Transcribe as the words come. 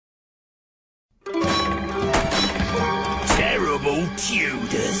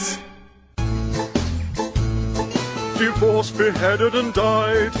Tudors. Divorced, beheaded and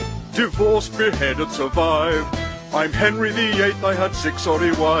died. Divorced, beheaded, survived. I'm Henry VIII, I had 6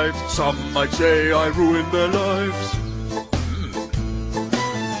 sorry wives. Some might say I ruined their lives.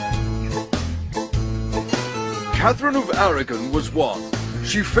 Catherine of Aragon was one.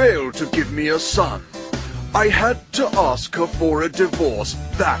 She failed to give me a son. I had to ask her for a divorce.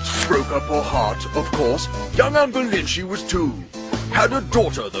 That broke her poor heart, of course. Young Anne Boleyn, she was 2. Had a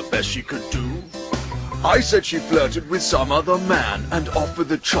daughter, the best she could do. I said she flirted with some other man, and off with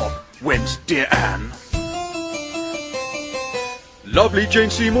the chop went dear Anne. Lovely Jane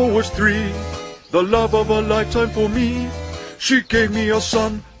Seymour was 3, the love of a lifetime for me. She gave me a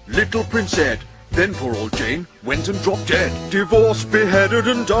son, little Prince Ed. Then poor old Jane went and dropped dead. Divorced, beheaded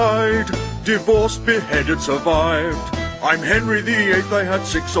and died. Divorced, beheaded, survived. I'm Henry VIII, I had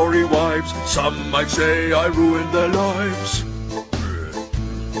 6 sorry wives. Some might say I ruined their lives.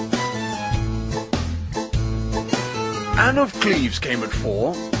 Anne of Cleves came at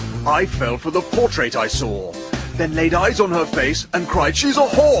 4. I fell for the portrait I saw. Then laid eyes on her face and cried, she's a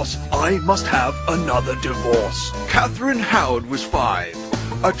horse! I must have another divorce. Catherine Howard was 5.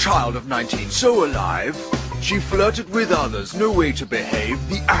 A child of 19, so alive. She flirted with others, no way to behave.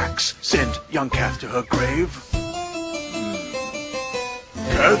 The axe sent young Cath to her grave.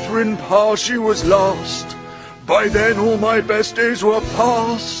 Catherine Parr, she was last. By then all my best days were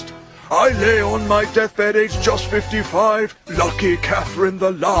past. I lay on my deathbed, aged just 55. Lucky Catherine,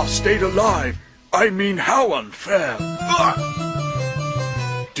 the last, stayed alive. I mean, how unfair.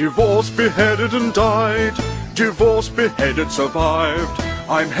 Divorced, beheaded and died. Divorced, beheaded, survived.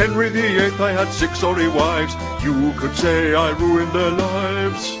 I'm Henry VIII, I had 6 sorry wives. You could say I ruined their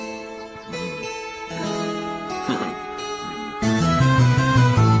lives.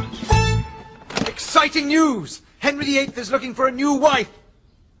 Exciting news! Henry VIII is looking for a new wife.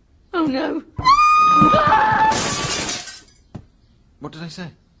 Oh no. What did I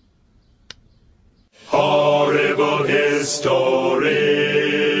say? Horrible history.